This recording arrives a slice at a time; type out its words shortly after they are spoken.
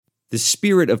The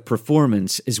spirit of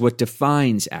performance is what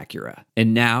defines Acura,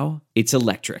 and now it's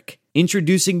electric.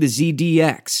 Introducing the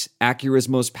ZDX, Acura's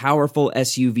most powerful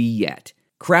SUV yet.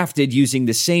 Crafted using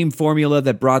the same formula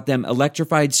that brought them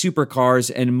electrified supercars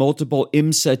and multiple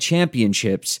IMSA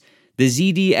championships, the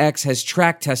ZDX has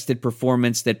track-tested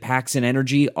performance that packs an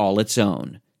energy all its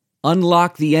own.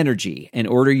 Unlock the energy and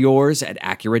order yours at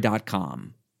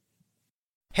Acura.com.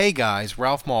 Hey guys,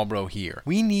 Ralph Malbrough here.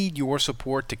 We need your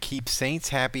support to keep Saints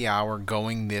Happy Hour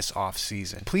going this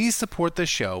off-season. Please support the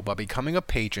show by becoming a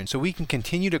patron so we can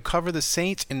continue to cover the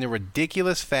Saints in the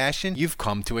ridiculous fashion you've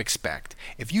come to expect.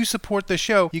 If you support the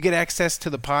show, you get access to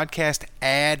the podcast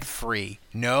ad-free.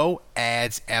 No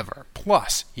ads ever.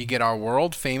 Plus, you get our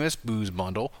world-famous booze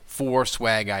bundle, 4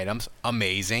 swag items,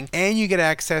 amazing, and you get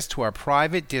access to our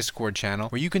private Discord channel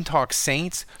where you can talk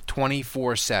Saints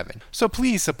 24/7. So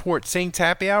please support Saints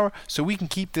Happy Hour so we can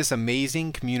keep this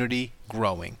amazing community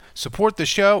growing. Support the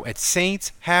show at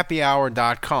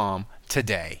saintshappyhour.com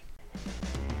today.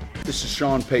 This is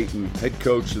Sean Payton, head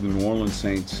coach of the New Orleans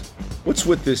Saints. What's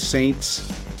with this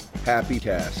Saints Happy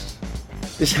Cast?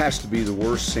 This has to be the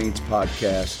worst Saints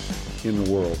podcast in the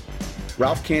world.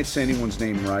 Ralph can't say anyone's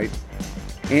name right.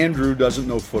 Andrew doesn't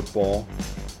know football.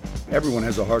 Everyone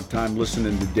has a hard time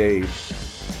listening to Dave.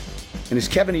 And is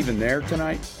Kevin even there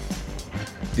tonight?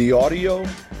 The audio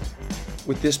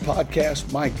with this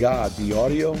podcast, my God, the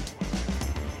audio,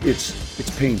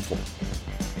 it's painful.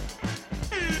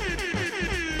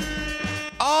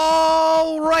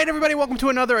 All right, everybody, welcome to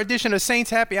another edition of Saints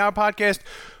Happy Hour podcast.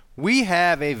 We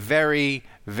have a very,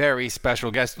 very special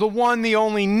guest. The one, the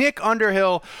only, Nick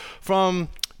Underhill from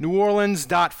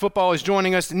NewOrleans.football is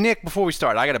joining us. Nick, before we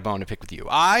start, I got a bone to pick with you.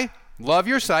 I love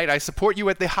your site. I support you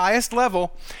at the highest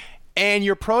level. And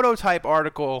your prototype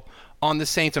article on the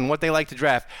Saints and what they like to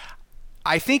draft,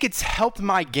 I think it's helped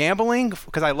my gambling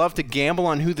because I love to gamble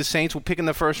on who the Saints will pick in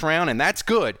the first round, and that's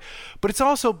good. But it's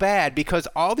also bad because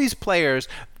all these players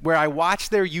where I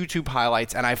watch their YouTube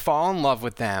highlights and I fall in love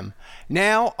with them,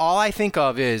 now all I think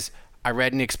of is I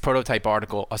read Nick's prototype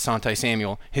article, Asante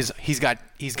Samuel. He's got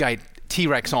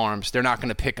T-Rex arms. They're not going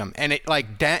to pick him. And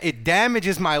it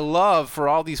damages my love for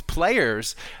all these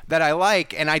players that I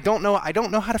like, and I don't know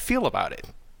how to feel about it.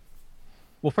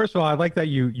 Well, first of all, I like that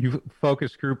you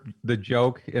focus group the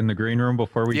joke in the green room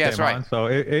before we came on. So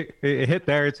it hit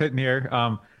there, it's hitting here.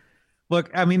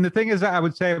 Look, I mean, the thing is that I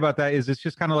would say about that is it's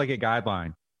just kind of like a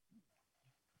guideline.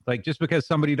 Like just because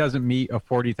somebody doesn't meet a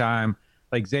 40 time,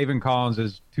 like Zaven Collins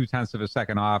is 0.2 of a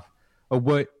second off of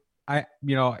what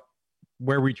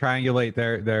where we triangulate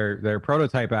their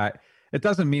prototype at, it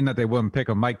doesn't mean that they wouldn't pick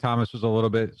him. Mike Thomas was a little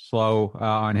bit slow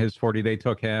on his 40. They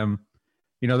took him.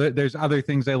 You know, there's other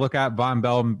things they look at. Von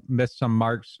Bell missed some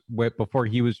marks before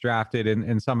he was drafted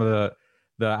in some of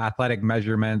the athletic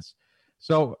measurements.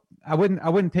 So I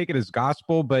wouldn't take it as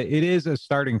gospel, but it is a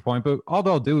starting point. But all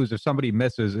they'll do is if somebody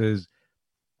misses is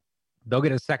they'll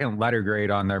get a second letter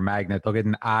grade on their magnet. They'll get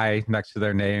an I next to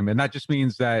their name. And that just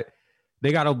means that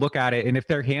they got to look at it. And if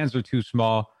their hands are too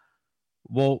small,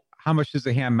 well, how much does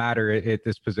the hand matter at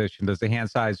this position? Does the hand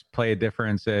size play a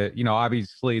difference?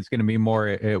 Obviously it's going to be more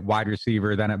at wide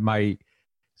receiver than it might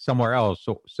somewhere else.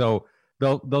 So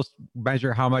they'll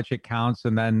measure how much it counts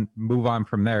and then move on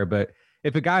from there. But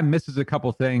if a guy misses a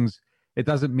couple things, it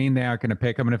doesn't mean they aren't going to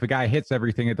pick him. And if a guy hits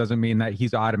everything, it doesn't mean that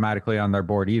he's automatically on their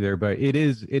board either. But it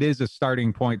is a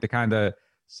starting point to kind of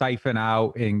siphon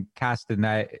out and cast a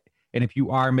net. And if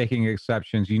you are making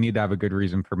exceptions, you need to have a good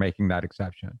reason for making that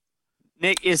exception.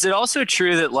 Nick, is it also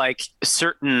true that like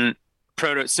certain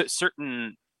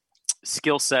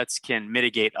skill sets can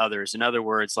mitigate others? In other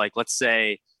words, like let's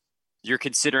say you're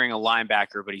considering a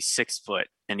linebacker, but he's 6 foot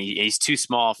and he's too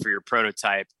small for your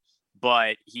prototype,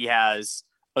 but he has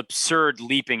absurd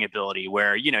leaping ability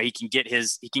where, he can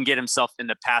get himself in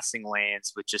the passing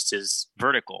lanes with just his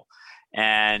vertical,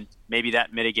 and maybe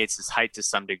that mitigates his height to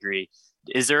some degree.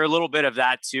 Is there a little bit of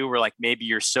that too, where like maybe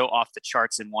you're so off the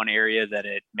charts in one area that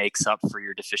it makes up for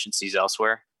your deficiencies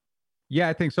elsewhere? Yeah,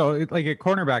 I think so. Like a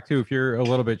cornerback too, if you're a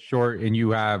little bit short and you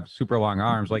have super long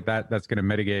arms like that's going to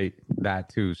mitigate that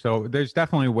too. So there's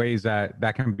definitely ways that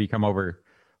can become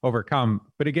overcome.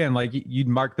 But again, like you'd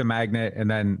mark the magnet and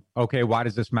then, okay, why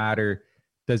does this matter?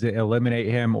 Does it eliminate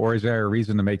him, or is there a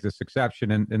reason to make this exception?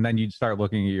 And then you'd start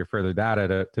looking at your further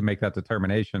data to make that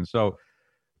determination. So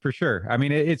for sure. I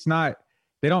mean, it's not,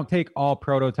 they don't take all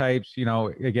prototypes,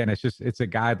 again, it's a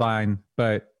guideline,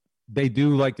 but they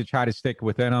do like to try to stick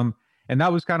within them. And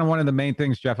that was kind of one of the main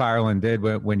things Jeff Ireland did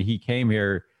when he came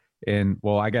here in,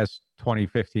 well, I guess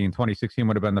 2015, 2016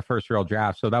 would have been the first real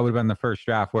draft. So that would have been the first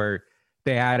draft where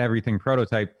they had everything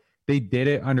prototype. they did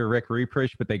it under Rick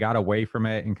Rieprich, but they got away from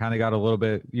it and kind of got a little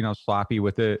bit, sloppy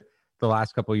with it the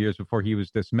last couple of years before he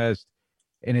was dismissed.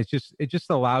 And it just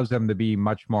allows them to be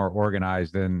much more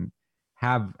organized and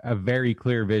have a very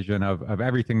clear vision of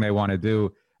everything they want to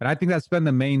do. And I think that's been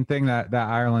the main thing that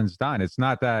Ireland's done. It's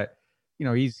not that,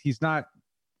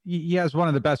 he has one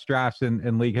of the best drafts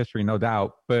in league history, no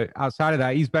doubt. But outside of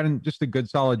that, he's been just a good,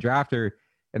 solid drafter.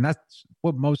 And that's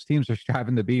what most teams are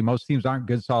striving to be. Most teams aren't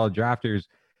good, solid drafters.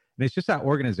 And it's just that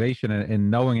organization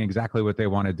and knowing exactly what they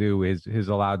want to do has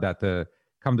allowed that to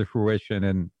come to fruition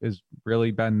and has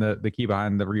really been the key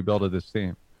behind the rebuild of this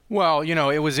team. Well,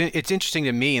 it's interesting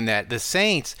to me in that the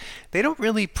Saints, they don't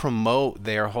really promote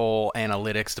their whole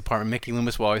analytics department. Mickey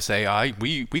Loomis will always say,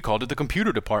 we called it the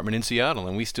computer department in Seattle,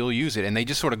 and we still use it. And they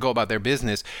just sort of go about their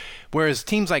business. Whereas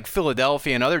teams like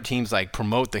Philadelphia and other teams like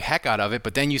promote the heck out of it.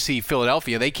 But then you see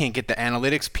Philadelphia, they can't get the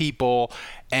analytics people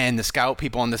and the scout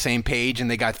people on the same page, and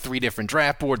they got 3 different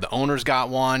draft boards. The owner's got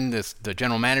one, the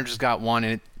general manager's got one.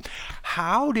 And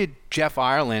how did Jeff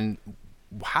Ireland...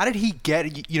 How did he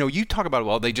get, you talk about,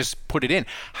 well, they just put it in.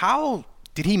 How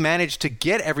did he manage to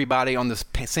get everybody on the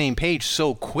same page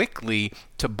so quickly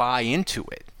to buy into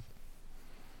it?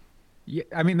 Yeah,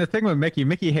 I mean, the thing with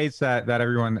Mickey hates that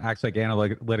everyone acts like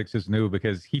analytics is new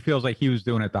because he feels like he was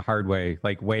doing it the hard way,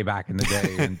 like way back in the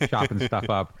day and chopping stuff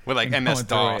up. With like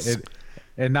MS-DOS.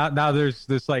 And now there's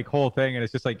this like whole thing, and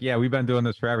it's just like, yeah, we've been doing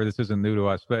this forever. This isn't new to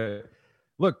us. But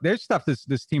look, there's stuff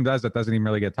this team does that doesn't even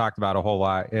really get talked about a whole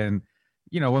lot. And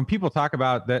when people talk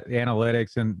about the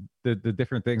analytics and the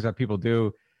different things that people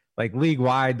do, like league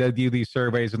wide, they do these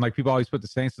surveys and like people always put the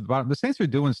Saints at the bottom. The Saints are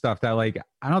doing stuff that like,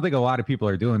 I don't think a lot of people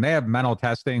are doing. They have mental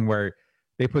testing where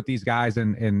they put these guys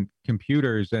in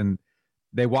computers and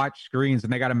they watch screens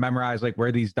and they got to memorize like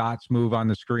where these dots move on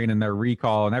the screen and their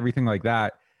recall and everything like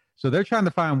that. So they're trying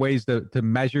to find ways to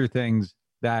measure things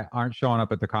that aren't showing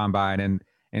up at the combine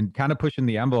and kind of pushing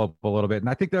the envelope a little bit. And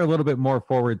I think they're a little bit more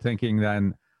forward thinking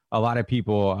than a lot of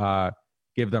people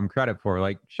give them credit for.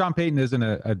 Like Sean Payton isn't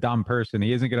a dumb person.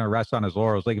 He isn't going to rest on his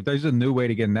laurels. Like if there's a new way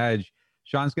to get an edge,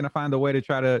 Sean's going to find a way to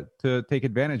try to take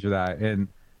advantage of that. And,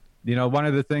 one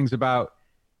of the things about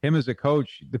him as a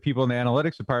coach, the people in the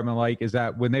analytics department is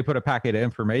that when they put a packet of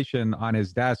information on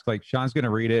his desk, like Sean's going to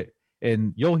read it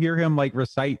and you'll hear him like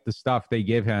recite the stuff they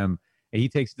give him. And he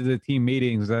takes it to the team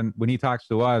meetings. And when he talks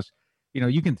to us,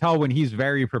 you can tell when he's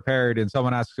very prepared and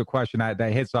someone asks a question that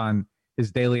hits on his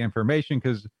daily information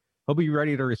because he'll be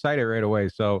ready to recite it right away.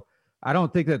 So I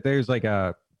don't think that there's like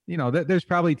there's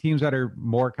probably teams that are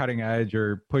more cutting edge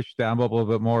or push the envelope a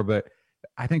little bit more, but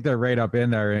I think they're right up in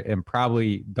there and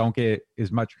probably don't get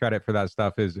as much credit for that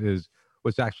stuff as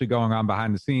what's actually going on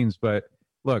behind the scenes. But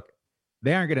look,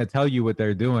 they aren't going to tell you what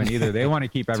they're doing either. They want to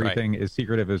keep everything as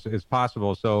secretive as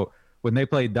possible. So when they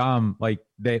play dumb,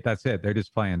 that's it. They're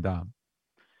just playing dumb.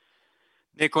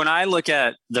 Nick, when I look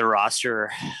at the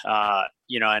roster,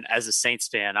 and as a Saints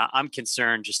fan, I'm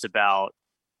concerned just about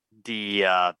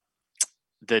the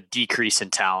decrease in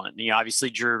talent. Obviously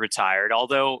Drew retired,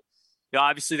 although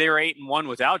obviously they were 8-1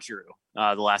 without Drew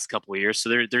the last couple of years.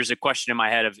 So there's a question in my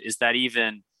head of, is that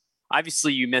even,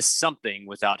 obviously you missed something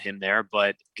without him there,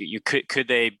 but could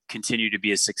they continue to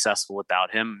be as successful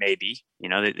without him? Maybe,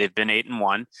 they've been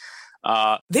 8-1.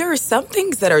 There are some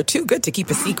things that are too good to keep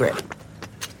a secret.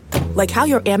 Like how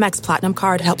your Amex Platinum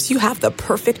card helps you have the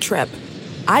perfect trip.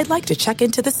 I'd like to check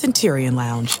into the Centurion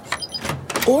Lounge.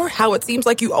 Or how it seems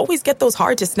like you always get those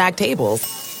hard-to-snag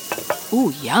tables.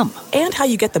 Ooh, yum. And how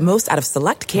you get the most out of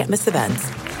select can't-miss events.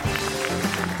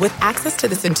 With access to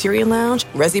the Centurion Lounge,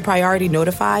 Resi Priority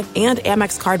Notified, and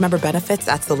Amex card member benefits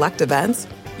at select events,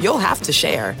 you'll have to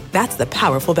share. That's the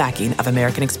powerful backing of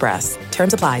American Express.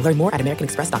 Terms apply. Learn more at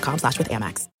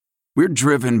americanexpress.com/withAmex. We're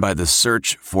driven by the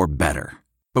search for better.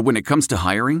 But when it comes to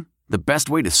hiring, the best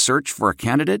way to search for a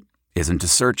candidate isn't to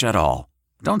search at all.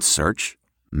 Don't search.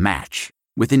 Match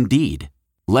with Indeed.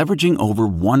 Leveraging over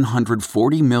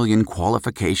 140 million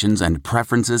qualifications and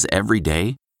preferences every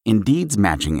day, Indeed's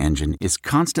matching engine is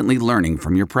constantly learning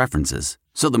from your preferences.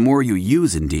 So the more you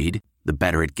use Indeed, the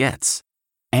better it gets.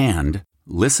 And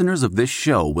listeners of this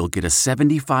show will get a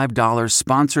 $75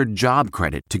 sponsored job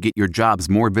credit to get your jobs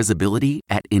more visibility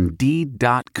at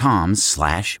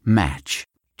Indeed.com/match.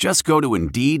 Just go to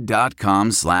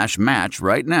Indeed.com/match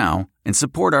right now and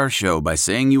support our show by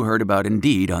saying you heard about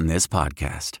Indeed on this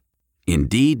podcast.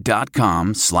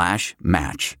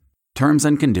 Indeed.com/match. Terms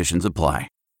and conditions apply.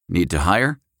 Need to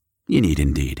hire? You need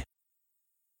Indeed.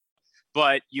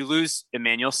 But you lose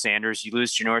Emmanuel Sanders, you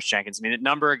lose Janoris Jenkins. I mean, the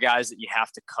number of guys that you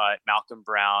have to cut, Malcolm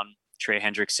Brown, Trey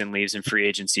Hendrickson leaves in free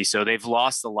agency. So they've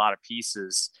lost a lot of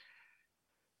pieces.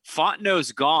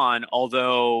 Fontenot's gone,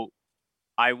 although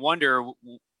I wonder,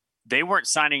 they weren't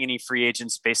signing any free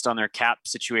agents based on their cap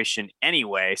situation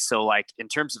anyway. So like in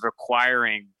terms of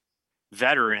acquiring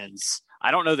veterans,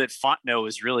 I don't know that Fontenot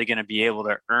is really going to be able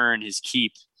to earn his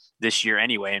keep this year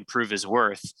anyway and prove his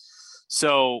worth.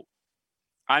 So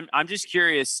I'm just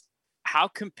curious, how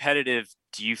competitive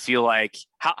do you feel like,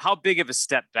 how big of a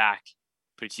step back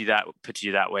put you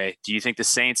that way do you think the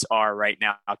Saints are right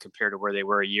now compared to where they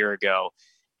were a year ago?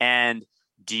 And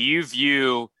do you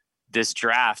view this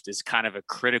draft as kind of a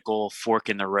critical fork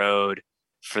in the road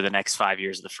for the next 5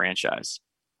 years of the franchise?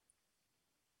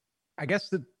 I guess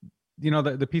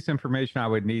the piece of information I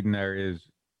would need in there is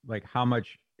like, how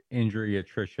much injury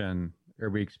attrition are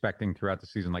we expecting throughout the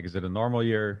season? Like, is it a normal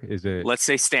year? Is it, let's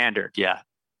say, standard? Yeah.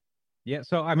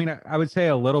 So, I mean, I would say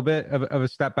a little bit of a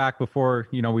step back before,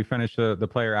 we finish the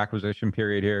player acquisition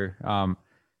period here.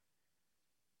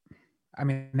 I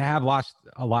mean, they have lost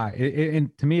a lot.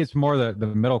 And to me, it's more the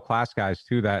middle-class guys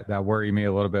too, that worry me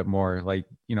a little bit more. Like,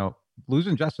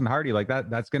 losing Justin Hardy, like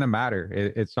that's going to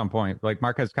matter at some point. Like,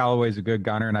 Marquez Callaway is a good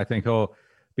gunner, and I think he'll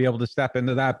be able to step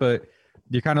into that, but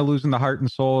you're kind of losing the heart and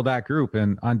soul of that group.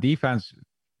 And on defense,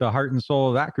 the heart and soul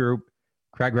of that group,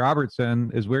 Craig Robertson,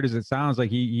 as weird as it sounds, like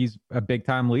he's a big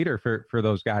time leader for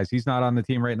those guys. He's not on the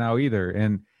team right now either.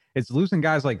 And it's losing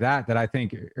guys like that I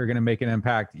think are going to make an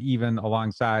impact even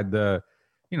alongside the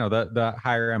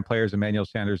higher end players, Emmanuel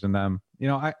Sanders and them.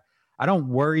 I don't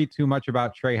worry too much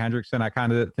about Trey Hendrickson. I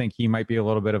kind of think he might be a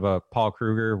little bit of a Paul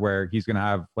Kruger, where he's going to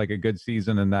have like a good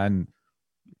season and then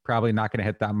probably not going to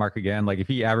hit that mark again. Like, if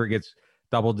he ever gets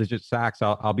double-digit sacks,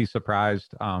 I'll be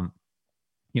surprised. And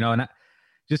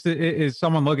just is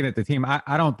someone looking at the team,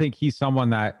 I don't think he's someone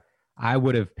that I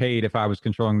would have paid if I was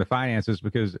controlling the finances,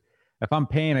 because if I'm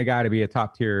paying a guy to be a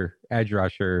top-tier edge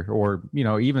rusher or,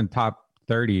 even top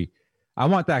 30, I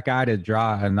want that guy to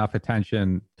draw enough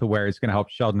attention to where it's going to help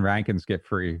Sheldon Rankins get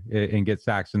free and get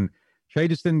sacks. And Trey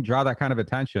just didn't draw that kind of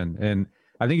attention. And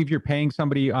I think if you're paying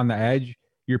somebody on the edge,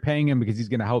 you're paying him because he's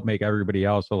going to help make everybody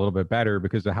else a little bit better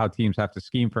because of how teams have to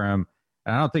scheme for him.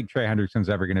 And I don't think Trey Hendrickson's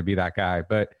ever going to be that guy.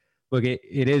 But look, it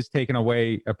is taking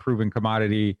away a proven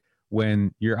commodity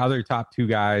when your other top two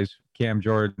guys, Cam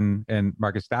Jordan and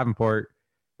Marcus Davenport,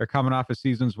 are coming off of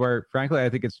seasons where, frankly, I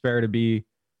think it's fair to be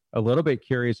a little bit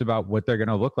curious about what they're going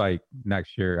to look like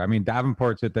next year. I mean,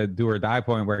 Davenport's at the do or die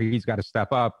point where he's got to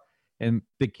step up. And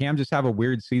did Cam just have a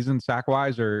weird season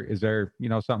sack-wise, or is there,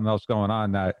 something else going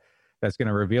on that's going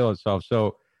to reveal itself?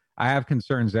 So I have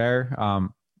concerns there.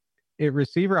 At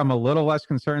receiver, I'm a little less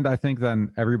concerned, I think,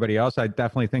 than everybody else. I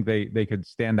definitely think they could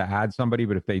stand to add somebody,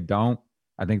 but if they don't,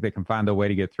 I think they can find a way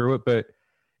to get through it. But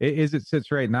as it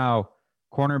sits right now,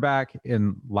 cornerback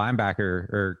and linebacker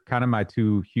are kind of my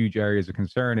two huge areas of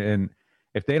concern. And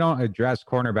if they don't address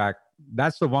cornerback,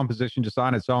 that's the one position just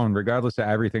on its own, regardless of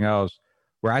everything else,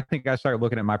 where I think I start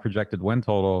looking at my projected win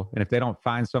total. And if they don't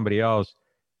find somebody else,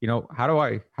 how do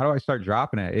I start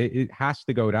dropping it? It has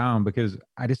to go down, because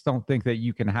I just don't think that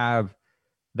you can have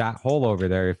that hole over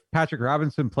there. If Patrick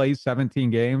Robinson plays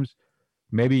 17 games,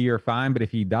 maybe you're fine. But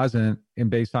if he doesn't, and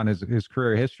based on his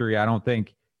career history, I don't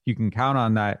think you can count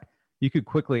on that. You could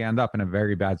quickly end up in a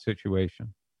very bad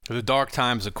situation. The dark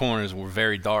times of corners were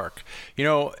very dark.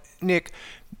 Nick,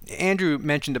 Andrew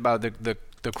mentioned about the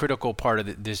critical part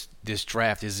of this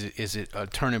draft. Is it a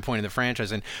turning point in the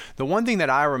franchise? And the one thing that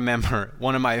I remember,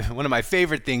 one of my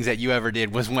favorite things that you ever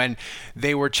did was when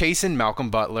they were chasing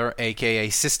Malcolm Butler, aka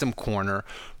System Corner.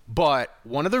 But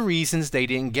one of the reasons they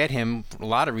didn't get him, a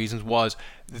lot of reasons, was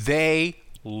they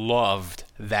loved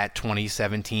that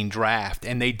 2017 draft,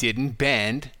 and they didn't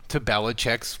bend to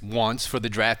Belichick's wants for the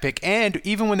draft pick. And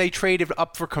even when they traded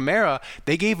up for Kamara,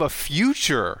 they gave a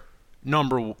future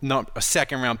a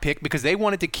second round pick because they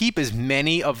wanted to keep as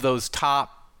many of those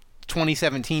top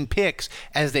 2017 picks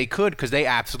as they could, because they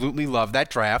absolutely loved that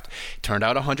draft. Turned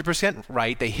out 100%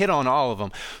 right. They hit on all of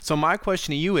them. So my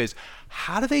question to you is,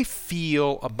 how do they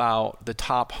feel about the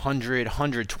top 100,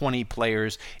 120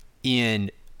 players in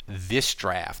this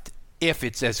draft, if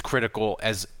it's as critical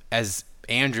as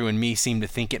Andrew and me seem to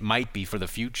think it might be for the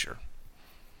future?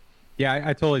 Yeah,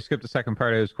 I totally skipped the second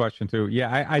part of his question too.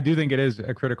 Yeah, I do think it is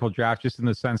a critical draft, just in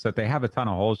the sense that they have a ton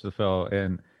of holes to fill.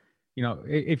 And,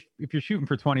 if you're shooting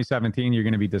for 2017, you're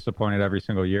going to be disappointed every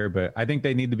single year. But I think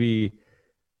they need to be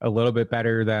a little bit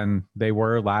better than they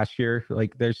were last year.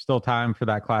 Like, there's still time for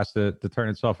that class to turn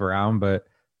itself around, but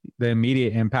the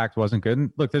immediate impact wasn't good.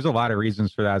 And look, there's a lot of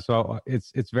reasons for that. So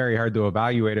it's very hard to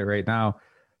evaluate it right now.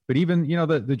 But even,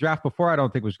 the draft before, I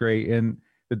don't think was great. And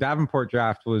the Davenport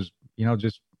draft was,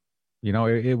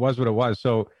 it was what it was.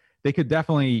 So they could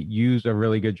definitely use a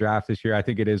really good draft this year. I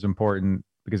think it is important,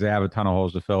 because they have a ton of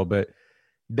holes to fill. But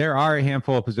there are a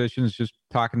handful of positions, just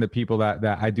talking to people that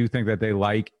I do think that they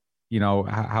like,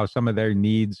 how some of their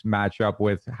needs match up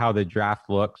with how the draft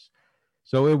looks.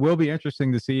 So it will be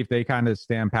interesting to see if they kind of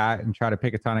stand pat and try to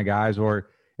pick a ton of guys, or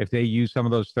if they use some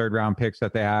of those third round picks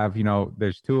that they have.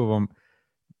 There's 2 of them.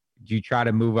 Do you try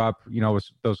to move up,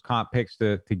 with those comp picks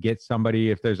to get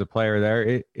somebody if there's a player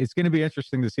there? It's going to be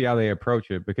interesting to see how they approach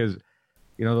it, because,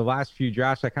 the last few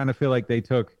drafts, I kind of feel like they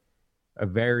took a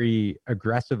very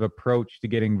aggressive approach to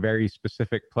getting very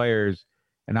specific players.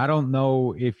 And I don't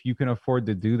know if you can afford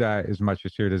to do that as much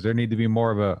this year. Does there need to be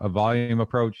more of a volume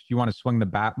approach? Do you want to swing the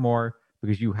bat more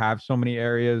because you have so many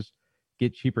areas,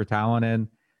 get cheaper talent in?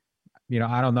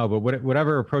 I don't know, but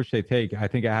whatever approach they take, I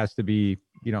think it has to be,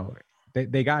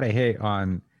 they got to hit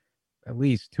on at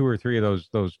least 2 or 3 of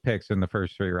those picks in the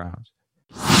first 3 rounds.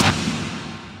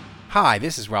 Hi,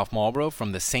 this is Ralph Malbrough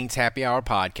from the Saints Happy Hour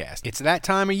podcast. It's that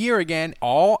time of year again.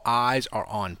 All eyes are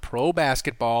on pro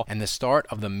basketball and the start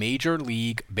of the Major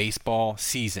League Baseball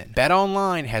season.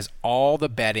 BetOnline has all the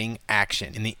betting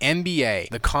action. In the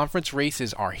NBA, the conference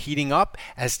races are heating up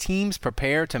as teams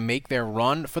prepare to make their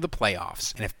run for the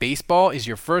playoffs. And if baseball is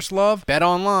your first love,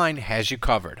 BetOnline has you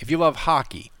covered. If you love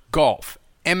hockey, golf,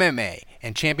 MMA,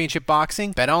 and championship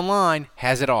boxing, BetOnline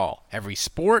has it all. Every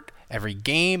sport, every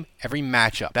game, every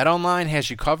matchup. BetOnline has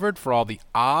you covered for all the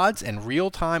odds and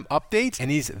real-time updates,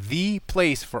 and is the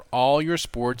place for all your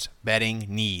sports betting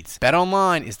needs.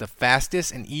 BetOnline is the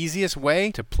fastest and easiest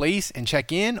way to place and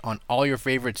check in on all your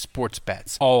favorite sports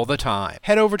bets all the time.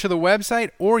 Head over to the website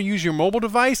or use your mobile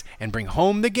device and bring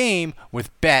home the game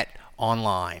with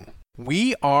BetOnline.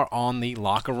 We are on the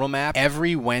Locker Room app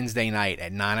every Wednesday night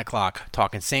at 9 o'clock,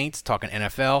 talking Saints, talking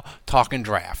NFL, talking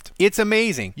draft. It's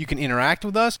amazing. You can interact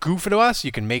with us, goof at us,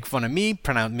 you can make fun of me,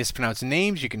 mispronounce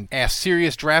names, you can ask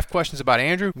serious draft questions about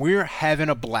Andrew. We're having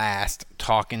a blast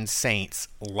talking Saints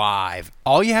live.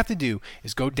 All you have to do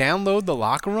is go download the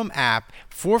Locker Room app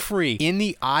for free in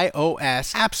the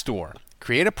iOS App Store.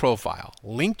 Create a profile,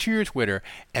 link to your Twitter,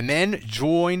 and then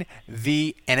join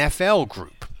the NFL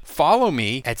group. Follow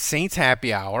me at Saints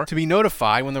Happy Hour to be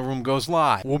notified when the room goes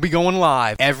live. We'll be going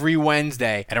live every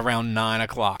Wednesday at around 9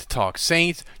 o'clock to talk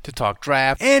Saints, to talk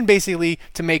draft, and basically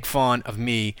to make fun of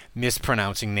me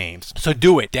mispronouncing names. So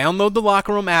do it. Download the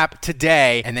Locker Room app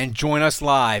today and then join us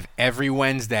live every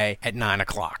Wednesday at 9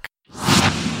 o'clock.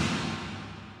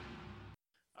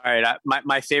 All right.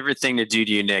 My favorite thing to do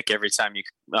to you, Nick, every time you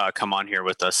come on here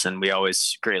with us, and we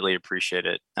always greatly appreciate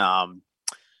it,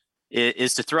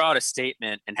 is to throw out a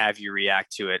statement and have you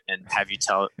react to it and have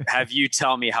you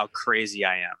tell me how crazy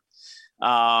I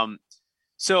am.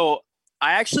 So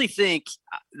I actually think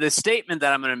the statement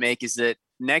that I'm going to make is that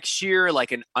next year,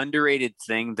 like, an underrated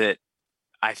thing that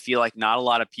I feel like not a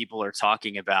lot of people are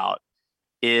talking about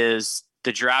is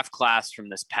the draft class from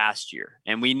this past year.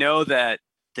 And we know that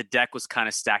the deck was kind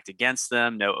of stacked against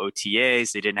them. No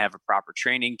OTAs. They didn't have a proper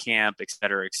training camp, et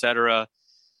cetera, et cetera.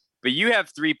 But you have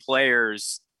 3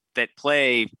 players that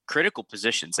play critical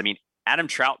positions. I mean, Adam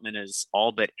Troutman is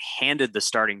all but handed the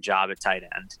starting job at tight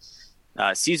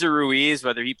end. Cesar Ruiz,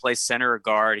 whether he plays center or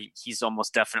guard, he's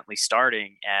almost definitely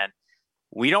starting. And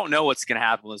we don't know what's going to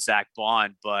happen with Zach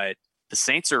Bond, but the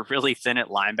Saints are really thin at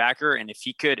linebacker. And if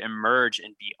he could emerge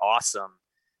and be awesome,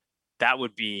 that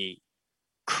would be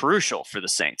crucial for the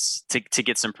Saints to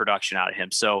get some production out of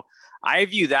him. So I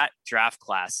view that draft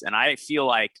class, and I feel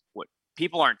like what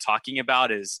people aren't talking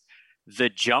about is the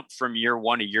jump from year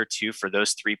 1 to year 2 for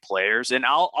those 3 players. And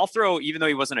I'll throw, even though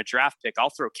he wasn't a draft pick, I'll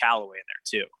throw Callaway in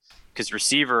there too, because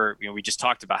receiver, we just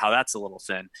talked about how that's a little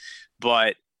thin.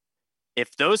 But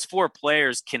if those 4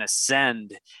 players can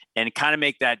ascend and kind of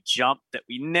make that jump that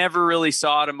we never really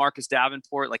saw out of Marcus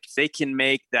Davenport, like if they can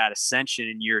make that ascension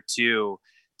in year 2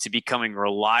 to becoming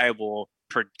reliable,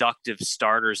 productive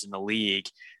starters in the league,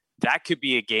 that could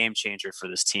be a game changer for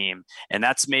this team. And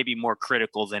that's maybe more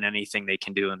critical than anything they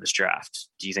can do in this draft.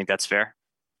 Do you think that's fair?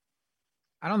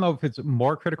 I don't know if it's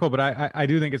more critical, but I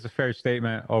do think it's a fair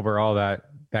statement overall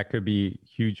that could be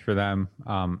huge for them.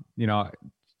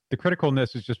 The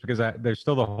criticalness is just because there's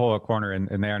still the hole at corner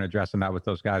and they aren't addressing that with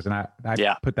those guys. And I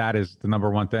put that as the number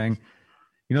one thing.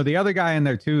 The other guy in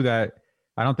there too that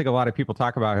I don't think a lot of people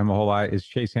talk about him a whole lot is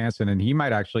Chase Hansen, and he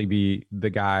might actually be the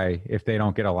guy, if they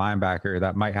don't get a linebacker,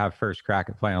 that might have first crack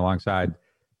at playing alongside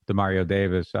Demario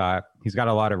Davis. He's got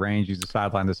a lot of range. He's a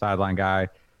sideline-to-sideline guy.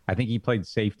 I think he played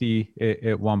safety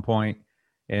at one point,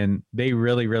 and they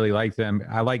really, really liked him.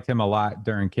 I liked him a lot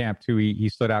during camp too. He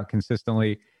stood out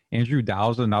consistently. Andrew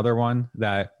Dowell's another one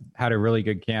that had a really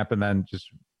good camp and then just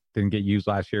didn't get used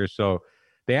last year. So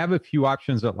they have a few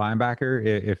options at linebacker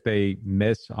if they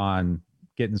miss on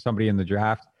getting somebody in the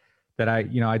draft, that I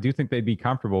do think they'd be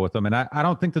comfortable with them. And I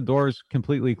don't think the door's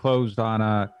completely closed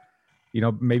on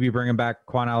maybe bringing back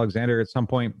Quan Alexander at some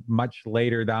point much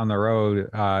later down the road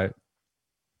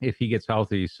if he gets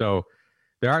healthy. So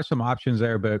there are some options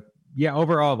there, but yeah,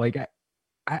 overall, like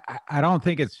I don't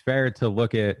think it's fair to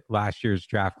look at last year's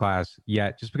draft class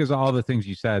yet, just because of all the things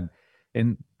you said.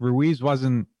 And Ruiz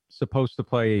wasn't supposed to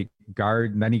play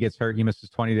guard, and then he gets hurt. He misses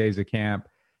 20 days of camp,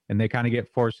 and they kind of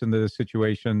get forced into this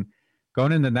situation.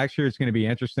 Going into next year, it's going to be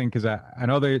interesting because I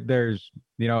know there's,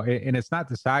 and it's not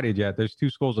decided yet. There's two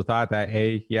schools of thought that,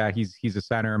 he's a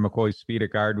center, and McCoy's speed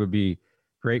at guard would be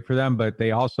great for them, but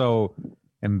they also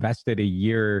invested a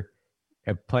year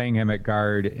of playing him at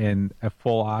guard, and a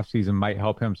full offseason might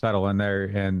help him settle in there.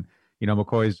 And,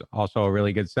 McCoy's also a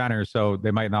really good center, so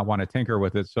they might not want to tinker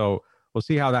with it. So we'll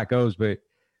see how that goes. But,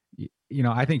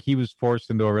 I think he was forced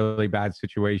into a really bad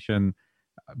situation.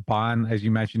 Bond, as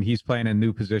you mentioned, he's playing a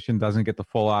new position, doesn't get the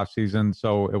full offseason,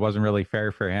 so it wasn't really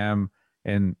fair for him.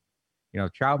 And,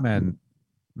 Troutman,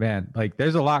 man, like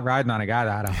there's a lot riding on a guy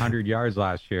that had 100 yards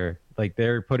last year. Like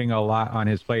they're putting a lot on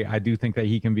his plate. I do think that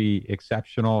he can be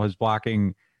exceptional. His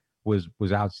blocking was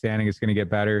outstanding. It's going to get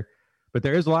better. But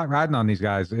there is a lot riding on these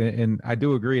guys. And I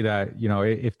do agree that,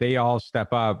 if they all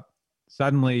step up,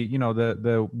 suddenly,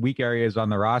 the weak areas on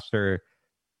the roster,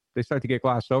 they start to get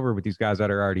glossed over with these guys that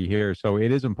are already here. So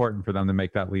it is important for them to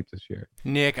make that leap this year.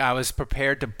 Nick, I was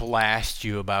prepared to blast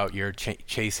you about your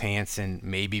Chase Hansen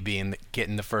maybe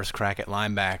getting the first crack at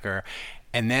linebacker.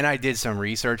 And then I did some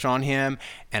research on him,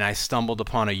 and I stumbled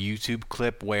upon a YouTube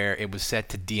clip where it was set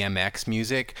to DMX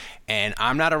music. And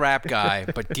I'm not a rap guy,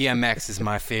 but DMX is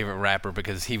my favorite rapper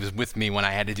because he was with me when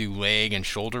I had to do leg and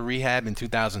shoulder rehab in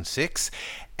 2006.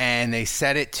 And they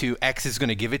set it to X is going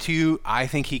to give it to you. I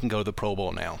think he can go to the Pro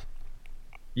Bowl now.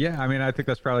 Yeah, I mean, I think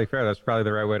that's probably fair. That's probably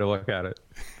the right way to look at it.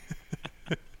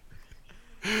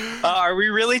 Are we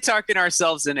really talking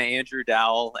ourselves into Andrew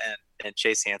Dowell and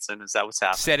Chase Hansen? Is that what's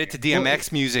happening? Set it to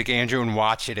DMX music, Andrew, and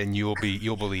watch it, and you'll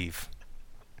believe.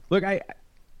 Look,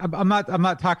 I'm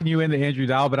not talking you into Andrew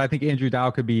Dowell, but I think Andrew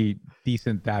Dowell could be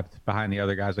decent depth behind the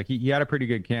other guys. Like he had a pretty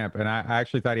good camp, and I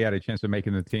actually thought he had a chance of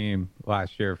making the team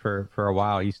last year for a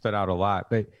while. He stood out a lot.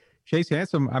 But Chase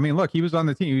Hansen, I mean, look, he was on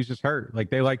the team. He was just hurt.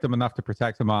 Like they liked him enough to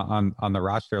protect him on the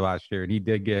roster last year, and he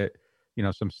did get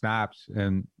some snaps.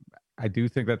 And I do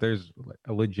think that there's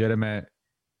a legitimate,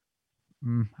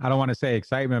 I don't want to say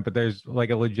excitement, but there's like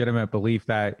a legitimate belief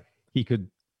that he could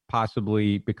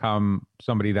possibly become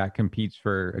somebody that competes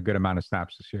for a good amount of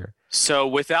snaps this year. So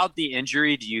without the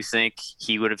injury, do you think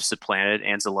he would have supplanted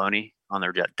Anzalone on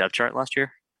their depth chart last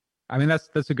year? I mean,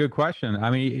 that's a good question. I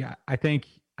mean, I think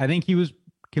he was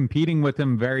competing with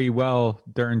him very well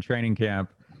during training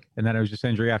camp, and then it was just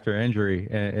injury after injury,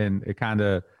 and it kind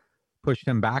of pushed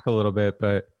him back a little bit.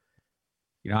 But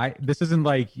this isn't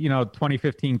like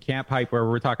 2015 camp hype where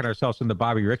we're talking ourselves into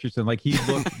Bobby Richardson. Like he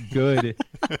looked good.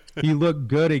 He looked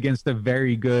good against a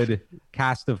very good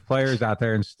cast of players out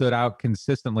there and stood out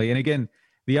consistently. And again,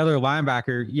 the other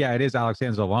linebacker, it is Alex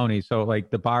Anzalone. So like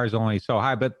the bar is only so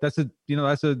high, but that's a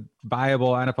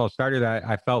viable NFL starter that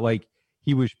I felt like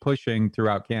he was pushing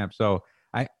throughout camp. So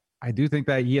I do think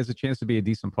that he has a chance to be a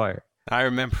decent player. I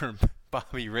remember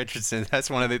Bobby Richardson. That's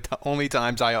one of the only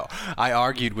times I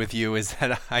argued with you, is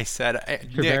that I said,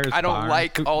 Nick, I don't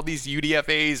like all these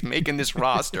UDFAs making this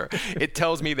roster. It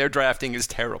tells me their drafting is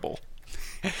terrible.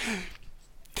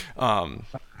 And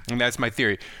that's my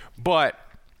theory. But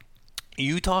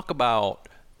you talk about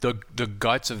the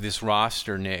guts of this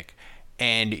roster, Nick,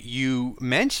 and you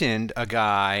mentioned a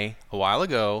guy a while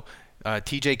ago,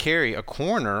 TJ Carey, a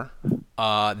corner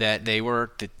that they were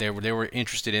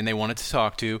interested in, they wanted to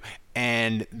talk to,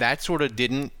 and that sort of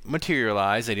didn't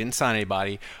materialize. They didn't sign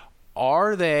anybody.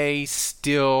 Are they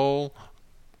still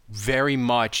very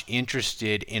much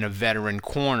interested in a veteran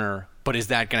corner, but is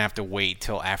that going to have to wait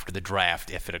till after the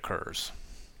draft if it occurs?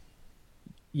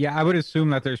 Yeah, I would assume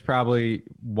that there's probably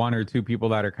one or two people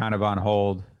that are kind of on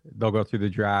hold. They'll go through the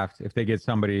draft. If they get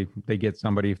somebody, they get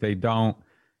somebody. If they don't,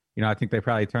 I think they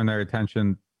probably turn their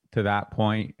attention to that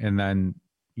point, and then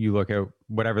you look at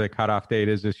whatever the cutoff date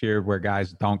is this year where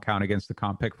guys don't count against the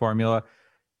comp pick formula.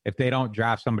 If they don't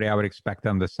draft somebody, I would expect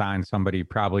them to sign somebody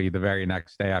probably the very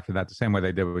next day after that, the same way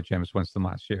they did with Jameis Winston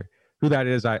last year. Who that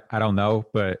is, I don't know,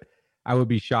 but I would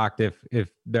be shocked if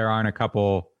there aren't a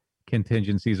couple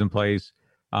contingencies in place.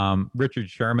 Richard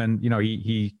Sherman,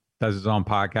 he does his own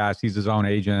podcast. He's his own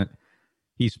agent.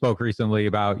 He spoke recently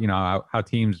about, how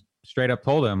teams straight up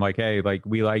told him, like, hey, like,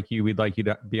 we like you. We'd like you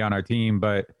to be on our team,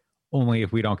 but only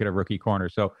if we don't get a rookie corner.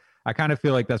 So I kind of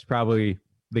feel like that's probably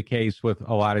the case with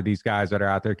a lot of these guys that are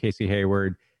out there. Casey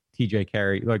Hayward, TJ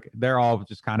Carey. Like, they're all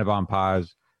just kind of on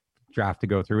pause, draft to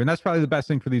go through. And that's probably the best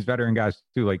thing for these veteran guys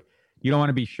too. Like, you don't want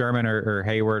to be Sherman or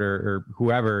Hayward or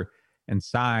whoever and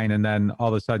sign, and then all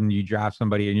of a sudden you draft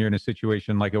somebody and you're in a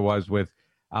situation like it was with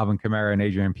Alvin Kamara and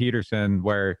Adrian Peterson,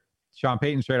 where Sean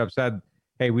Payton straight up said,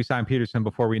 hey, we signed Peterson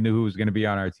before we knew who was going to be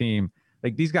on our team.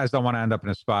 Like, these guys don't want to end up in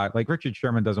a spot. Like, Richard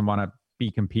Sherman doesn't want to be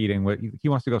competing with, he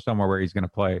wants to go somewhere where he's going to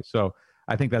play. So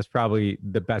I think that's probably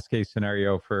the best case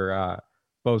scenario for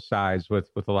both sides with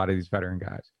a lot of these veteran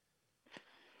guys.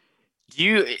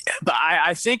 But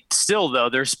I think still, though,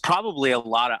 there's probably a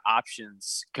lot of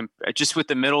options just with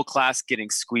the middle class getting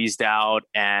squeezed out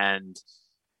and,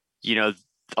 you know,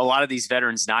 a lot of these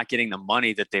veterans not getting the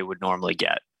money that they would normally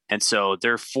get. And so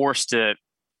they're forced to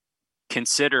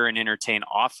consider and entertain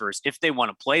offers if they want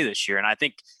to play this year. And I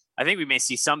think we may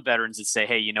see some veterans that say,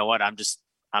 hey, you know what, I'm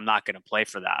not going to play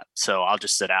for that. So I'll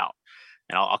just sit out.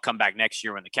 And I'll come back next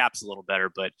year when the cap's a little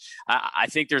better. But I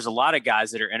think there's a lot of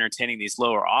guys that are entertaining these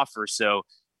lower offers. So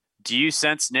do you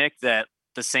sense, Nick, that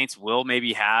the Saints will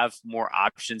maybe have more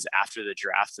options after the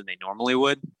draft than they normally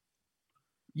would?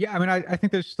 Yeah, I mean, I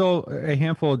think there's still a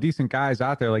handful of decent guys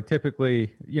out there. Like,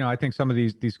 typically, you know, I think some of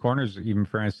these corners, even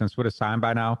for instance, would have signed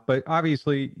by now. But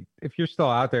obviously, if you're still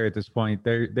out there at this point,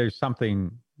 there's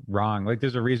something wrong. Like,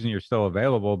 there's a reason you're still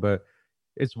available, but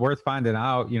it's worth finding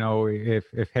out, you know, if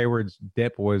Hayward's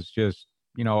dip was just,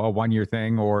 you know, a 1-year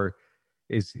thing, or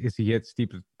is he hit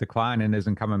steep decline and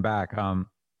isn't coming back.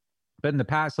 But in the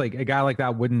past, like, a guy like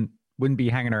that wouldn't be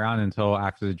hanging around until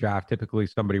after the draft. Typically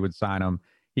somebody would sign him,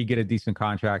 he'd get a decent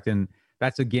contract, and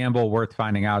that's a gamble worth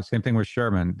finding out. Same thing with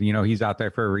Sherman. You know, he's out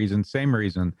there for a reason, same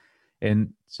reason.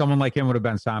 And someone like him would have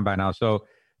been signed by now. So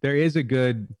there is a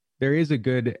good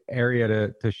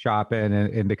area to shop in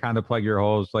and to kind of plug your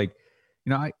holes. Like, you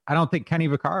know, I don't think Kenny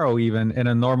Vaccaro, even in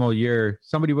a normal year,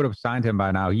 somebody would have signed him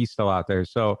by now. He's still out there.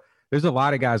 So there's a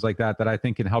lot of guys like that I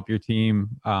think can help your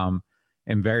team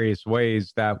in various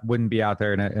ways that wouldn't be out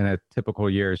there in a typical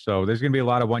year. So there's going to be a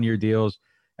lot of 1-year deals.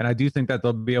 And I do think that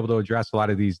they'll be able to address a lot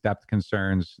of these depth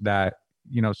concerns that,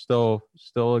 you know, still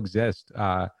exist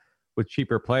with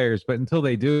cheaper players. But until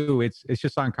they do, it's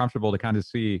just uncomfortable to kind of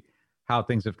see how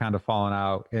things have kind of fallen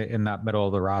out in that middle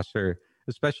of the roster,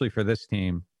 especially for this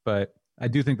team. But I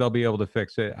do think they'll be able to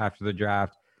fix it after the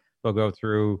draft. They'll go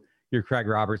through your Craig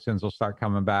Robertsons will start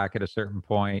coming back at a certain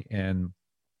point. And,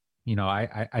 you know,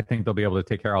 I think they'll be able to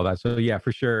take care of all that. So yeah,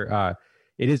 for sure.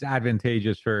 It is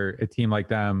advantageous for a team like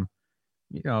them.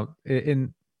 You know,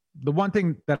 in the one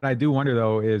thing that I do wonder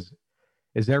though, is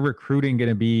their recruiting going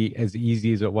to be as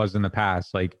easy as it was in the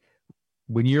past? Like,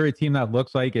 when you're a team that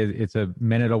looks like it's a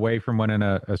minute away from winning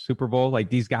a Super Bowl, like,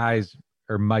 these guys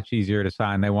are much easier to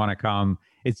sign. They want to come.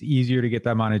 It's easier to get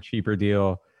them on a cheaper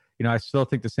deal. You know, I still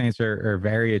think the Saints are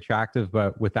very attractive,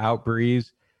 but without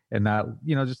Breeze and that,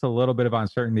 you know, just a little bit of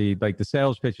uncertainty, like, the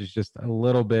sales pitch is just a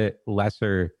little bit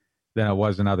lesser than it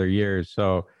was in other years.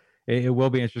 So it will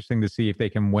be interesting to see if they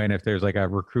can win, if there's like a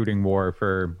recruiting war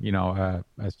for, you know,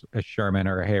 a Sherman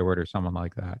or a Hayward or someone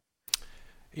like that.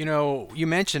 You know, you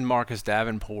mentioned Marcus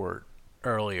Davenport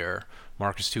earlier,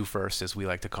 Marcus 2 First, as we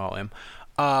like to call him.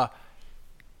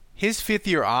 His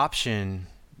 5th-year option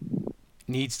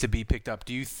needs to be picked up.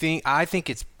 Do you think? I think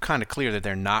it's kind of clear that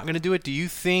they're not going to do it. Do you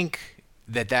think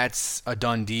that that's a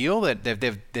done deal, that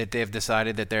they've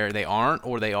decided that they aren't,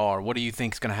 or they are? What do you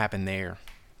think is going to happen there?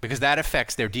 Because that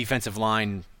affects their defensive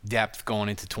line depth going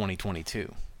into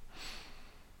 2022.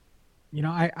 You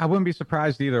know, I wouldn't be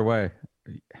surprised either way.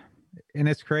 And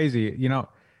it's crazy. You know,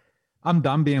 I'm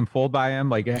done being fooled by him.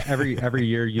 Like, every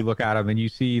year you look at him and you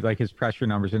see like his pressure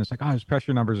numbers, and it's like, oh, his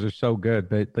pressure numbers are so good,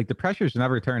 but like, the pressures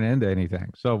never turn into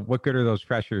anything. So what good are those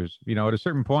pressures? You know, at a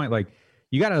certain point, like,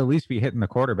 you got to at least be hitting the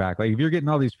quarterback. Like, if you're getting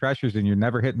all these pressures and you're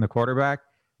never hitting the quarterback,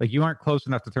 like, you aren't close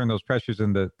enough to turn those pressures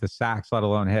into sacks, let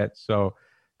alone hits. So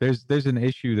there's an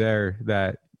issue there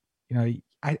that, you know,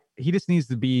 he just needs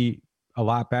to be a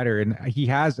lot better, and he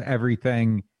has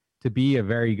everything to be a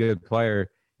very good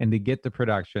player and to get the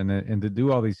production and to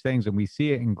do all these things. And we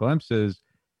see it in glimpses.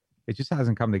 It just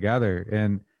hasn't come together.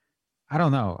 And I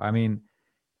don't know. I mean,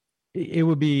 it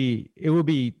would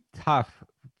be tough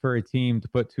for a team to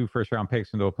put 2 first-round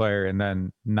picks into a player and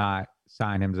then not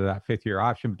sign him to that 5th-year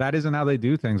option. But that isn't how they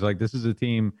do things. Like, this is a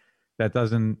team that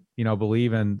doesn't, you know,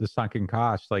 believe in the sunken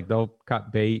cost. Like, they'll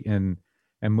cut bait and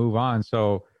move on.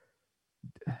 So,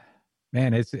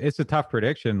 man, it's a tough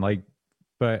prediction. Like,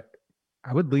 but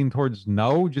I would lean towards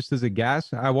no, just as a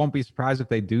guess. I won't be surprised if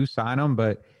they do sign him,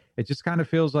 but it just kind of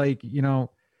feels like, you know,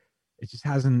 it just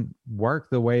hasn't worked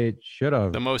the way it should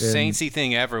have. The most Saintsy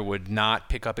thing ever would not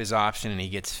pick up his option, and he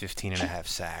gets 15.5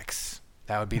 sacks.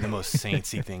 That would be the most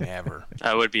Saintsy thing ever.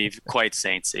 That would be quite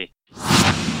Saintsy.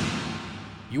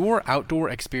 Your outdoor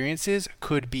experiences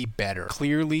could be better,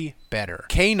 clearly better.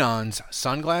 Kanon's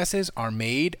sunglasses are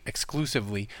made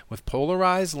exclusively with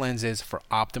polarized lenses for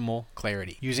optimal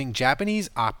clarity. Using Japanese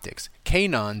optics,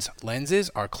 Kanon's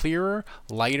lenses are clearer,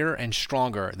 lighter, and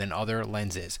stronger than other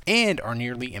lenses, and are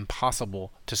nearly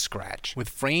impossible to scratch. With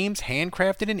frames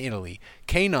handcrafted in Italy,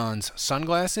 Kanon's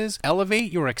sunglasses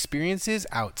elevate your experiences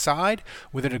outside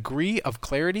with a degree of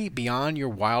clarity beyond your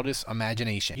wildest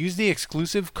imagination. Use the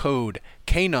exclusive code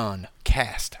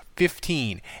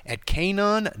KanonCast15 at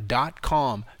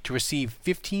Kanon.com to receive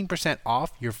 15%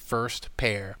 off your first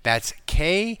pair. That's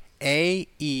KAENONCAST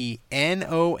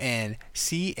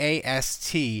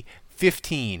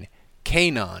 15.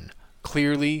 Kanon.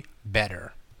 Clearly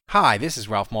better. Hi, this is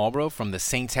Ralph Marlborough from the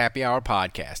Saints Happy Hour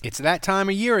podcast. It's that time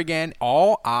of year again.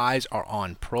 All eyes are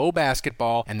on pro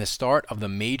basketball and the start of the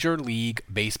Major League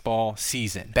Baseball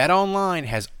season. BetOnline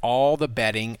has all the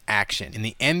betting action. In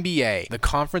the NBA, the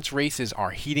conference races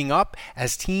are heating up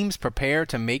as teams prepare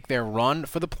to make their run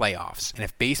for the playoffs. And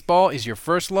if baseball is your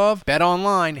first love,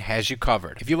 BetOnline has you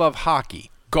covered. If you love hockey,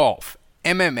 golf,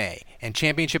 MMA, and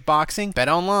championship boxing,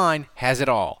 BetOnline has it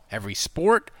all. Every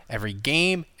sport, every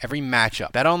game, every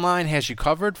matchup. BetOnline has you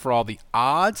covered for all the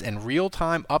odds and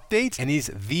real-time updates and is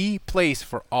the place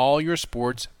for all your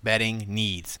sports betting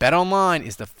needs. BetOnline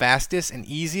is the fastest and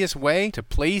easiest way to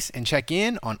place and check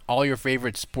in on all your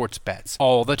favorite sports bets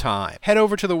all the time. Head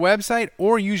over to the website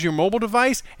or use your mobile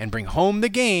device and bring home the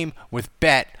game with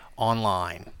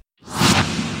BetOnline.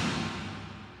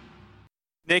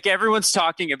 Nick, everyone's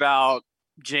talking about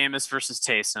Jameis versus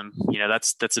Taysom. You know,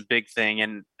 that's a big thing.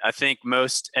 And I think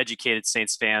most educated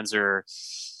Saints fans are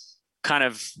kind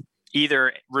of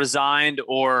either resigned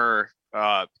or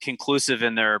conclusive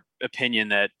in their opinion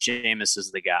that Jameis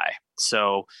is the guy.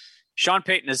 So Sean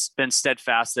Payton has been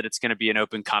steadfast that it's going to be an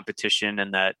open competition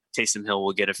and that Taysom Hill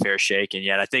will get a fair shake. And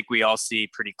yet I think we all see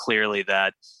pretty clearly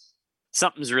that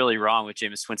something's really wrong with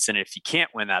Jameis Winston if he can't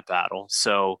win that battle.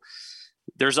 So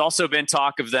there's also been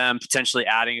talk of them potentially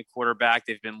adding a quarterback.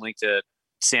 They've been linked to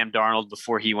Sam Darnold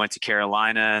before he went to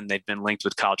Carolina, and they've been linked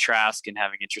with Kyle Trask and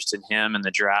having interest in him in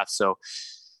the draft. So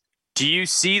do you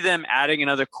see them adding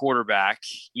another quarterback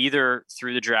either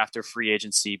through the draft or free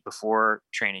agency before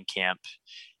training camp?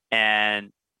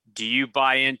 And do you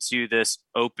buy into this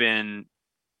open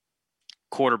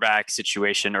quarterback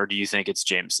situation, or do you think it's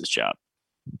Jameis's job?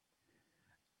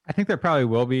 I think there probably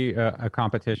will be a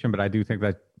competition, but I do think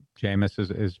that Jameis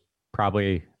is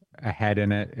probably ahead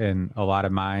in it in a lot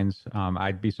of minds.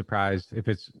 I'd be surprised if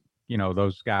it's,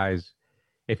 those guys,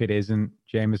 if it isn't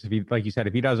Jameis, if he, like you said,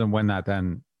 if he doesn't win that,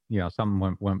 then,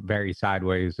 something went very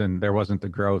sideways and there wasn't the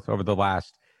growth over the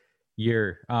last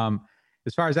year.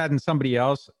 As far as adding somebody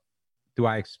else,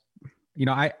 I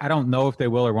don't know if they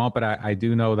will or won't, but I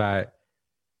do know that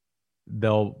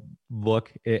they'll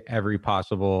look at every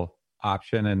possible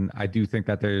option. And I do think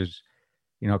that there's,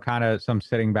 kind of some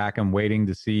sitting back and waiting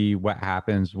to see what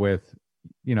happens with,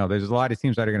 there's a lot of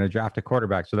teams that are going to draft a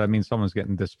quarterback. So that means someone's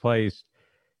getting displaced.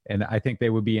 And I think they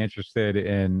would be interested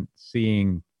in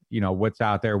seeing, what's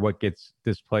out there, what gets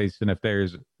displaced. And if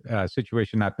there's a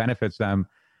situation that benefits them.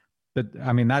 But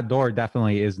I mean, that door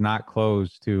definitely is not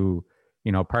closed to,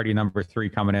 party number 3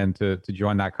 coming in to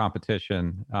join that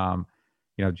competition.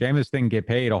 Jameis didn't get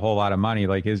paid a whole lot of money.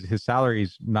 Like his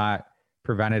salary's not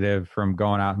preventative from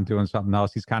going out and doing something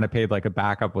else. He's kind of paid like a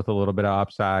backup with a little bit of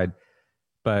upside,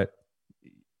 but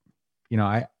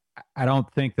I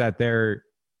don't think that they're,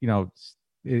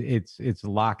 it's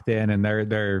locked in and they're,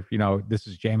 this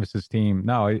is Jameis's team.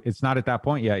 No, it's not at that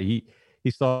point yet. He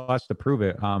still has to prove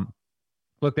it.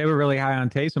 Look, they were really high on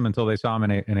Taysom until they saw him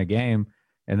in a game.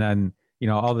 And then,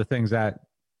 all the things that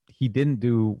he didn't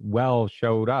do well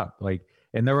showed up.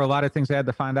 And there were a lot of things they had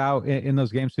to find out in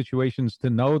those game situations to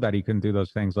know that he couldn't do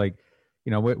those things. When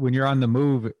you're on the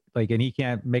move, and he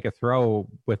can't make a throw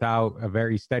without a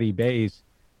very steady base,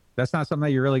 that's not something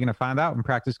that you're really going to find out in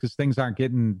practice because things aren't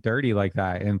getting dirty like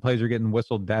that. And plays are getting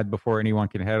whistled dead before anyone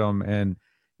can hit them. And,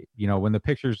 when the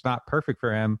picture's not perfect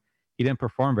for him, he didn't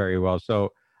perform very well.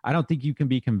 So I don't think you can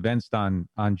be convinced on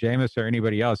Jameis or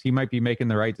anybody else. He might be making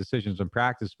the right decisions in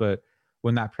practice, but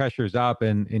when that pressure's up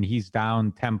and he's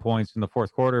down 10 points in the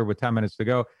fourth quarter with 10 minutes to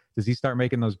go, does he start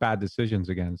making those bad decisions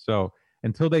again? So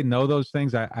until they know those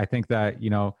things, I think that,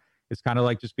 it's kind of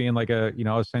like just being like a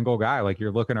single guy. Like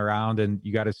you're looking around and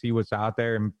you got to see what's out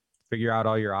there and figure out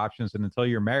all your options. And until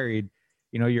you're married,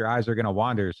 your eyes are going to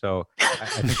wander. So I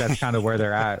think that's kind of where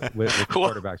they're at with the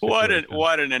quarterbacks.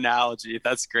 What an analogy.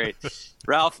 That's great.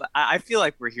 Ralph, I feel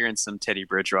like we're hearing some Teddy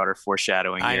Bridgewater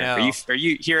foreshadowing here. I know. Are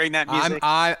you hearing that music?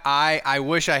 I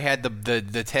wish I had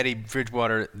the Teddy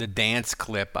Bridgewater, the dance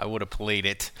clip. I would have played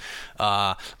it,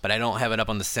 but I don't have it up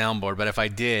on the soundboard. But if I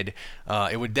did,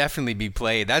 it would definitely be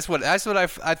played. That's what I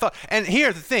thought. And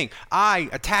here's the thing. I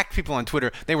attacked people on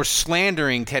Twitter. They were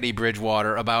slandering Teddy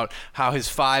Bridgewater about how his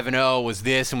 5-0 was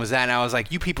this and was that. And I was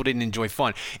like, you people didn't enjoy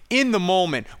fun. In the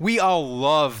moment, we all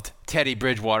loved Teddy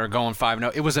Bridgewater going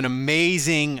 5-0. It was an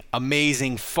amazing,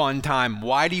 amazing, fun time.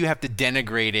 Why do you have to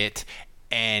denigrate it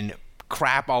and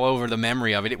crap all over the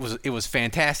memory of it? It was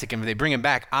fantastic, and if they bring him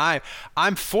back,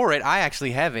 I'm for it. I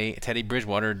actually have a Teddy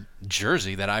Bridgewater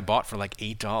jersey that I bought for like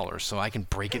 $8, so I can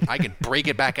break it. I can break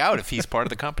it back out if he's part of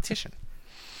the competition.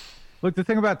 Look, the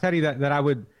thing about Teddy that I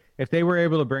would, if they were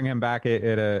able to bring him back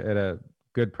at a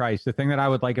good price, the thing that I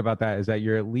would like about that is that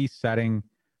you're at least setting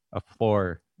a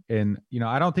floor. And,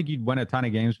 I don't think you'd win a ton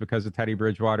of games because of Teddy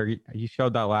Bridgewater. He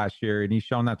showed that last year, and he's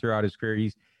shown that throughout his career.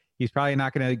 He's probably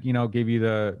not going to, give you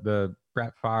the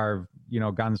Brett Favre,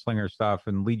 gunslinger stuff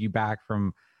and lead you back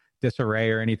from disarray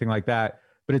or anything like that.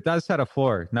 But it does set a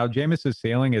floor. Now, Jameis's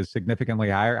ceiling is significantly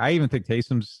higher. I even think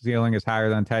Taysom's ceiling is higher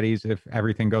than Teddy's if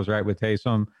everything goes right with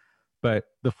Taysom. But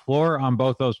the floor on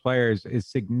both those players is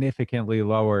significantly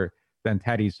lower than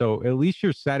Teddy. So at least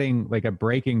you're setting like a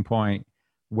breaking point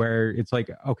where it's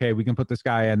like, okay, we can put this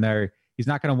guy in there. He's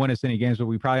not going to win us any games, but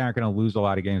we probably aren't going to lose a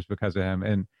lot of games because of him.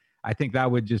 And I think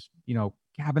that would just,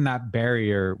 having that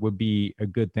barrier would be a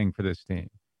good thing for this team.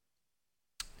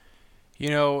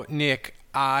 Nick,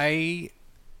 I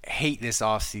hate this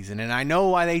offseason, and I know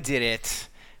why they did it,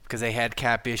 because they had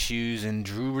cap issues and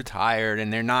Drew retired,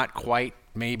 and they're not quite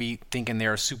maybe thinking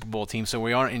they're a Super Bowl team, so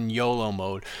we aren't in YOLO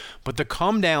mode. But the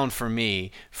come down for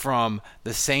me from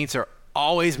the Saints are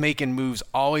always making moves,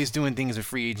 always doing things with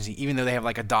free agency, even though they have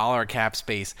like $1 cap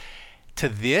space, to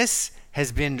this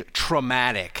has been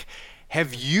traumatic.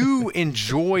 Have you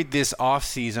enjoyed this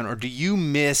offseason, or do you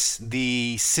miss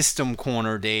the system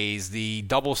corner days, the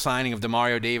double signing of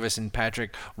Demario Davis and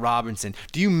Patrick Robinson?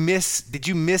 Did you miss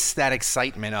that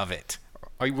excitement of it?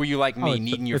 Or were you like me,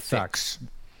 needing your fix?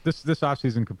 This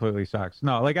offseason completely sucks.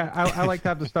 No, like I like to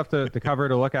have the stuff to cover,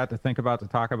 to look at, to think about, to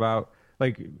talk about.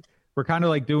 Like, we're kind of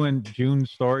like doing June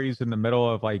stories in the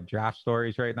middle of like draft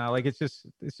stories right now. Like, it's just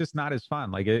not as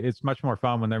fun. Like, it's much more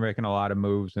fun when they're making a lot of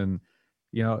moves and,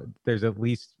 there's at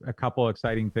least a couple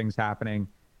exciting things happening.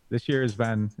 This year has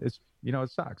been, it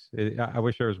sucks. I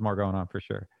wish there was more going on for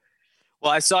sure.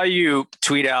 Well, I saw you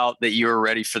tweet out that you were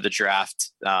ready for the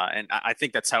draft. And I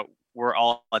think that's how we're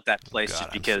all at that place,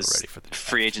 just because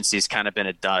free agency has kind of been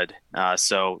a dud.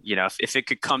 So, if it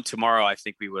could come tomorrow, I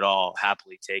think we would all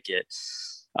happily take it.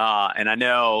 And I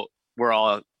know we're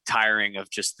all tiring of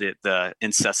just the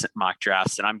incessant mock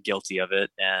drafts, and I'm guilty of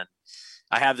it. And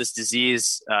I have this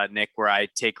disease, Nick, where I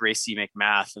take Racey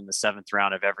McMath in the 7th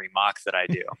round of every mock that I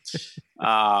do.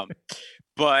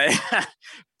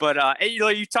 But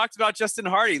you talked about Justin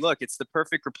Hardy. Look, it's the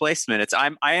perfect replacement. I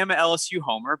am an LSU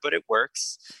homer, but it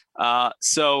works.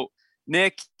 So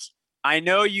Nick, I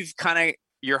know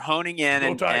you're honing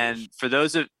in, and for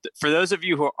those of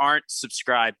you who aren't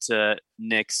subscribed to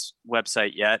Nick's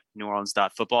website yet,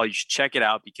 neworleans.football, you should check it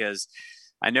out, because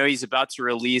I know he's about to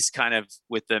release, kind of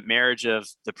with the marriage of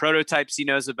the prototypes he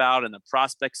knows about and the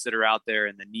prospects that are out there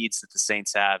and the needs that the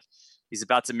Saints have. He's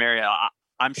about to marry.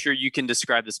 I'm sure you can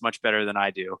describe this much better than I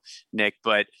do, Nick,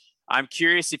 but I'm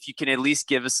curious if you can at least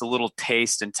give us a little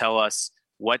taste and tell us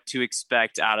what to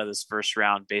expect out of this first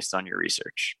round based on your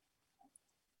research.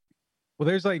 Well,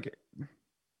 there's like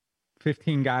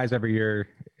 15 guys every year,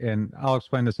 and I'll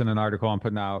explain this in an article I'm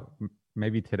putting out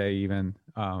maybe today even.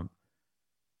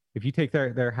 If you take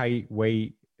their height,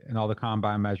 weight, and all the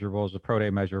combine measurables, the pro day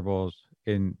measurables,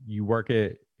 and you work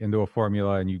it into a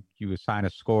formula and you assign a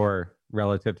score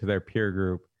relative to their peer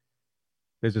group,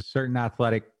 there's a certain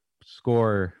athletic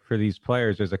score for these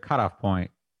players. There's a cutoff point.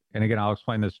 And again, I'll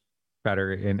explain this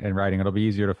better in writing. It'll be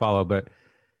easier to follow, but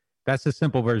that's the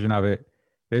simple version of it.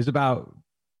 There's about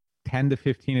 10 to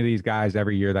 15 of these guys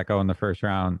every year that go in the first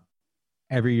round.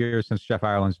 Every year since Jeff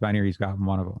Ireland's been here, he's gotten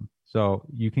one of them. So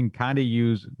you can kind of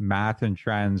use math and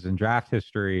trends and draft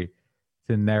history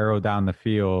to narrow down the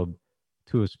field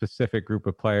to a specific group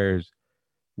of players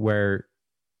where,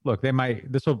 look,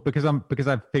 because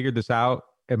I've figured this out,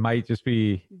 it might just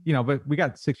be, but we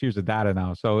got 6 years of data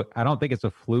now. So I don't think it's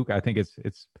a fluke. I think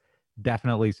it's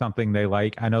definitely something they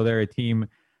like. I know they're a team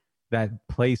that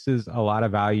places a lot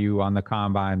of value on the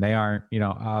combine. They aren't,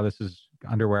 this is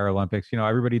underwear Olympics.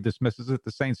 Everybody dismisses it.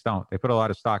 The Saints don't. They put a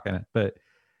lot of stock in it, but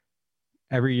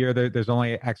every year there's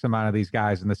only X amount of these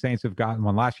guys, and the Saints have gotten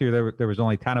one. Last year there was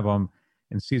only 10 of them,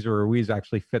 and Cesar Ruiz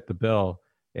actually fit the bill,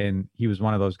 and he was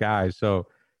one of those guys. So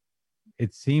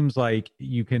it seems like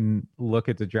you can look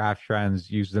at the draft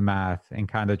trends, use the math, and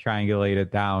kind of triangulate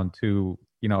it down to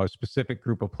a specific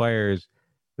group of players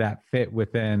that fit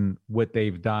within what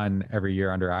they've done every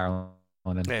year under Ireland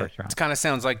in the first round. It kind of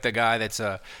sounds like the guy that's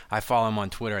I follow him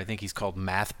on Twitter. I think he's called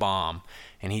Math Bomb,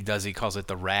 and he calls it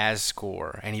the RAS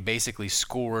score, and he basically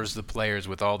scores the players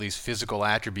with all these physical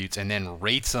attributes and then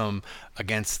rates them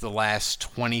against the last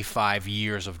 25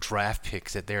 years of draft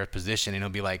picks at their position, and he'll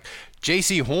be like,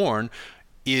 J.C. Horn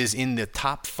is in the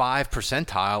top 5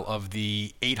 percentile of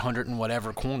the 800 and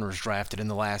whatever corners drafted in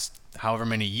the last however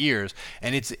many years.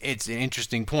 And it's an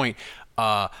interesting point.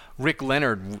 Rick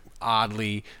Leonard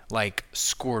oddly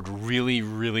scored really,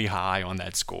 really high on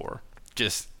that score.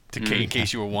 Just in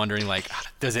case you were wondering,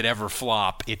 does it ever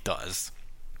flop? It does.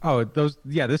 Oh,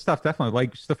 this stuff definitely,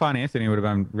 like Stephon Anthony would have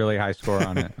been really high score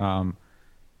on it.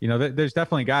 There's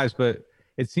definitely guys, but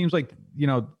it seems like,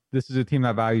 this is a team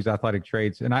that values athletic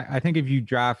traits. And I think if you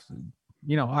draft,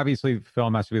 obviously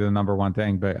film has to be the number one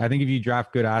thing, but I think if you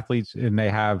draft good athletes and they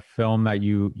have film that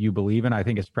you believe in, I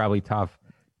think it's probably tough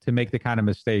to make the kind of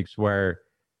mistakes where,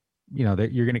 you're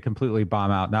going to completely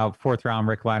bomb out. Now, 4th round,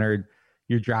 Rick Leonard,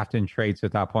 you're drafting traits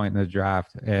at that point in the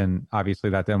draft. And obviously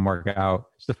that didn't work out.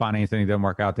 Stephon Anthony didn't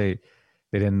work out. They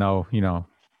didn't know,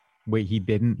 what he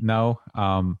didn't know,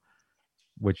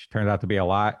 which turned out to be a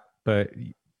lot. But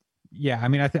yeah, I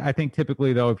mean, I think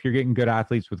typically though, if you're getting good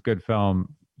athletes with good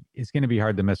film, it's going to be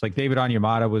hard to miss. Like David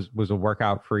Onyemata was a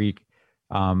workout freak.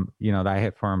 That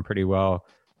hit for him pretty well.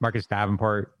 Marcus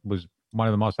Davenport was one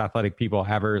of the most athletic people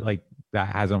ever. Like that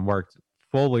hasn't worked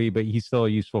fully, but he's still a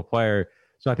useful player.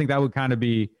 So I think that would kind of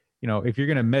be, if you're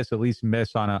going to miss, at least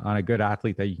miss on a good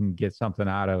athlete that you can get something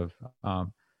out of.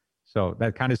 So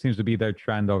that kind of seems to be their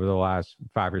trend over the last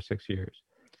 5 or 6 years.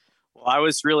 Well, I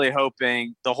was really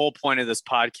hoping the whole point of this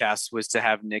podcast was to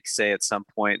have Nick say at some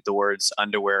point the words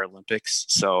underwear Olympics.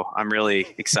 So I'm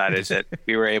really excited that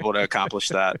we were able to accomplish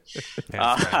that.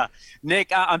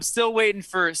 Nick, I'm still waiting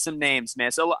for some names,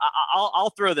 man. So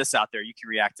I'll throw this out there. You can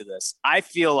react to this. I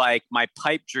feel like my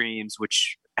pipe dreams,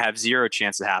 which have zero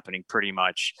chance of happening pretty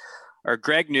much, are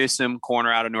Greg Newsome,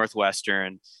 corner out of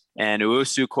Northwestern, and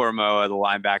Owusu Koromoa, the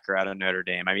linebacker out of Notre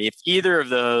Dame. I mean, if either of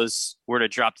those were to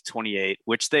drop to 28,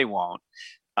 which they won't,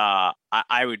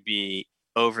 I would be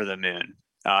over the moon.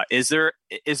 Is there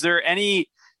any?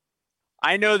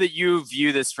 I know that you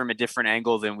view this from a different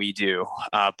angle than we do,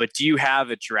 but do you have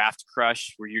a draft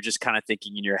crush where you're just kind of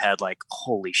thinking in your head, like,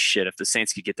 holy shit, if the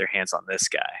Saints could get their hands on this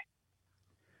guy?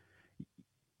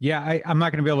 Yeah, I'm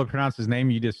not going to be able to pronounce his name.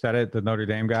 You just said it, the Notre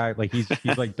Dame guy. Like he's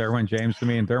like Derwin James to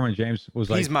me, and Derwin James was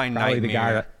like he's my nightmare. The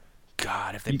guy that,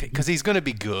 God, if they because he's going to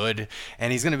be good,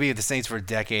 and he's going to be at the Saints for a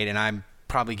decade, and I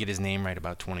probably get his name right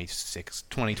about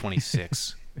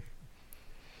 2026.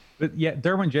 But yeah,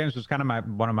 Derwin James was kind of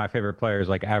one of my favorite players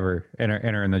like ever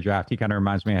entering the draft. He kind of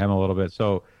reminds me of him a little bit,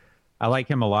 so I like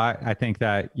him a lot. I think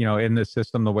that in this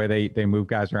system, the way they move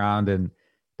guys around and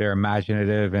they're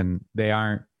imaginative and they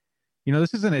aren't.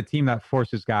 This isn't a team that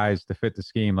forces guys to fit the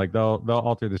scheme. Like they'll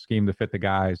alter the scheme to fit the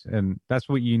guys, and that's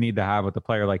what you need to have with a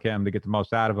player like him to get the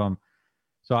most out of him.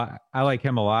 So I like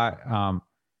him a lot.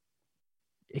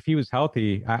 If he was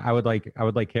healthy, I would like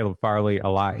Caleb Farley a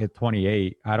lot at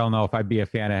 28. I don't know if I'd be a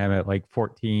fan of him at like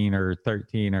 14 or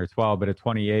 13 or 12, but at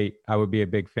 28, I would be a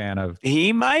big fan of.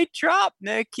 He might drop,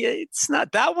 Nick. It's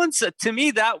not that one's to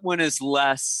me. That one is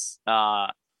less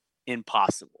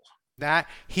impossible.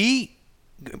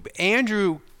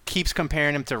 Andrew keeps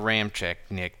comparing him to Ramczyk,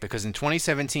 Nick, because in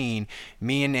 2017,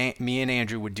 me and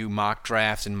Andrew would do mock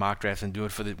drafts and do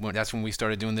it for that's when we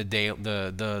started doing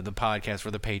the podcast for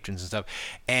the patrons and stuff.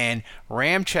 And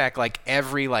Ramczyk, like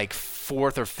every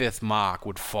fourth or fifth mock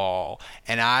would fall,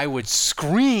 and I would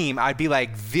scream. I'd be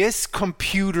like, "This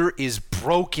computer is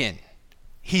broken.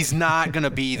 He's not going to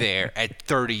be there at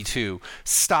 32.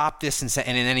 Stop this!" And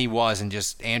then he was, and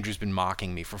just Andrew's been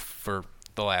mocking me for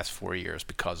the last 4 years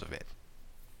because of it.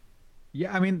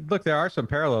 Yeah, I mean, look, there are some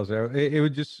parallels there. It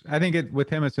would just, I think with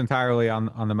him, it's entirely on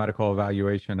the medical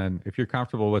evaluation, and if you're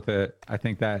comfortable with it, I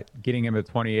think that getting him at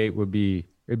 28 it'd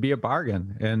be a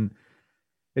bargain. And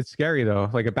it's scary though,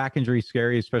 like a back injury is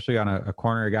scary, especially on a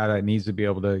corner, a guy that needs to be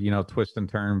able to twist and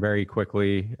turn very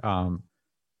quickly.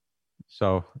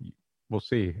 So we'll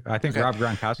see. I think Rob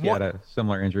Gronkowski had a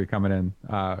similar injury coming in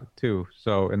too.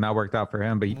 So and that worked out for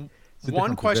him, but.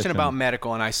 One question about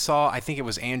medical, and I think it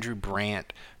was Andrew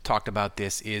Brandt talked about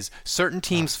this, is certain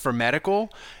teams for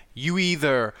medical, you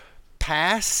either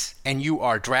pass and you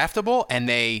are draftable and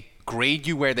they grade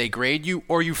you where they grade you,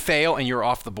 or you fail and you're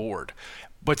off the board.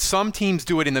 But some teams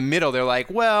do it in the middle. They're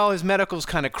like, well, his medical's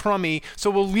kind of crummy,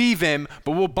 so we'll leave him,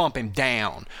 but we'll bump him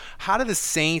down. How do the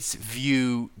Saints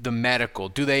view the medical?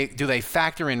 Do they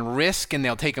factor in risk and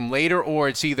they'll take him later, or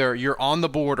it's either you're on the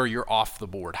board or you're off the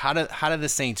board? How do the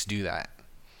Saints do that?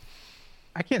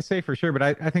 I can't say for sure, but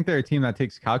I think they're a team that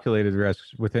takes calculated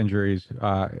risks with injuries,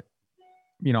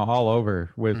 all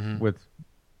over with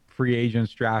free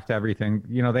agents, draft, everything.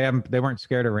 They weren't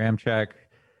scared of Ramczyk.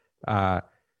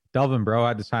 Delvin Breaux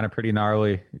had to sign a pretty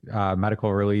gnarly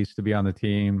medical release to be on the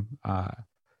team.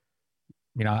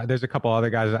 There's a couple other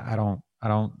guys that I don't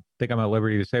think I'm at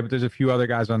liberty to say, but there's a few other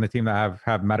guys on the team that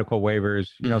have medical waivers.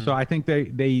 So I think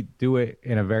they do it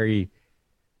in a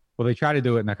they try to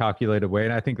do it in a calculated way,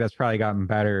 and I think that's probably gotten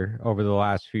better over the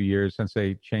last few years since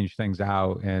they changed things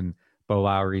out. And Bo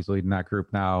Lowry's leading that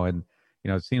group now, and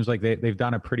it seems like they've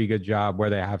done a pretty good job where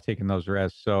they have taken those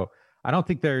risks. So I don't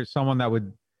think there's someone that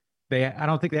would. I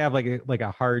don't think they have like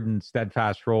a hard and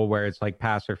steadfast rule where it's like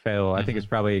pass or fail. I think it's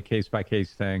probably a case by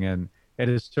case thing. And at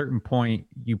a certain point,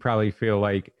 you probably feel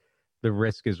like the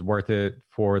risk is worth it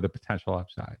for the potential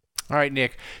upside. All right,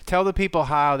 Nick, tell the people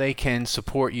how they can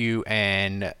support you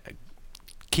and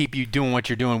keep you doing what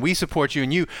you're doing. We support you,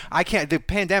 and the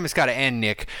pandemic's got to end,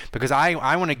 Nick, because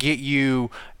I want to get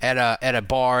you at a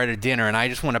bar, at a dinner, and I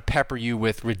just want to pepper you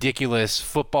with ridiculous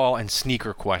football and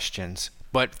sneaker questions.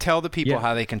 But tell the people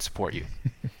how they can support you.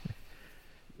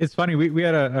 It's funny. We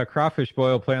had a crawfish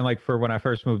boil plan like for when I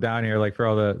first moved down here, like for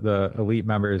all the elite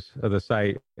members of the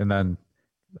site. And then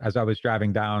as I was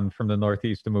driving down from the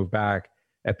Northeast to move back,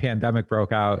 a pandemic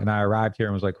broke out, and I arrived here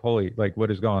and was like, holy, like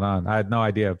what is going on? I had no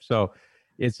idea. So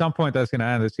at some point that's going to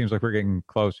end. It seems like we're getting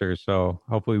closer. So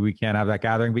hopefully we can have that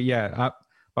gathering. But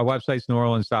my website's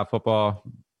neworleans.football.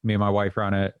 Me and my wife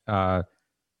run it.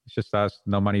 It's just us,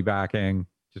 no money backing.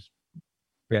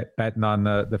 Betting on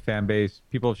the fan base.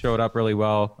 People have showed up really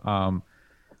well.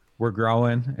 We're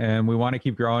growing, and we want to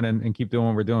keep growing and keep doing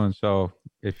what we're doing. So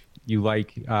if you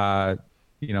like,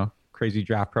 crazy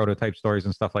draft prototype stories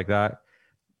and stuff like that,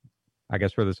 I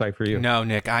guess we're the site for you. No,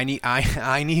 Nick, I need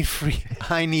free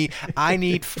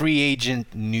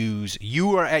agent news.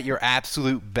 You are at your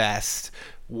absolute best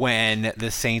when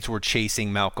the Saints were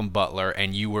chasing Malcolm Butler,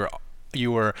 and you were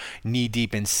knee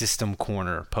deep in system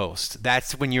corner post.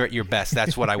 That's when you're at your best.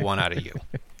 That's what I want out of you.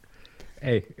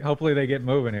 Hey, hopefully they get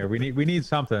moving here. We need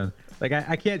something. Like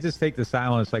I can't just take the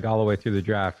silence like all the way through the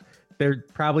draft. They're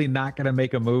probably not going to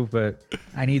make a move, but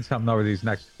I need something over these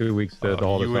next 2 weeks to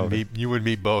hold us over. You and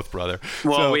me both, brother.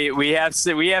 Well, we have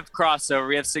crossover.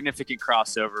 We have significant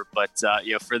crossover, but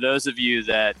for those of you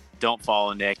that don't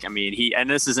follow Nick, I mean, and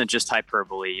this isn't just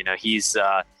hyperbole. He's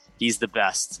the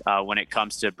best when it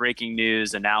comes to breaking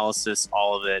news, analysis,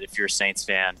 all of it. If you're a Saints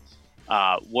fan,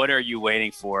 what are you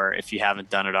waiting for? If you haven't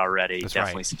done it already,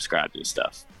 definitely subscribe to his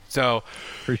stuff. So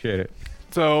appreciate it.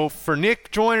 So for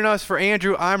Nick joining us, for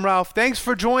Andrew, I'm Ralph. Thanks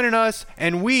for joining us,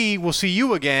 and we will see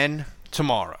you again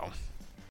tomorrow.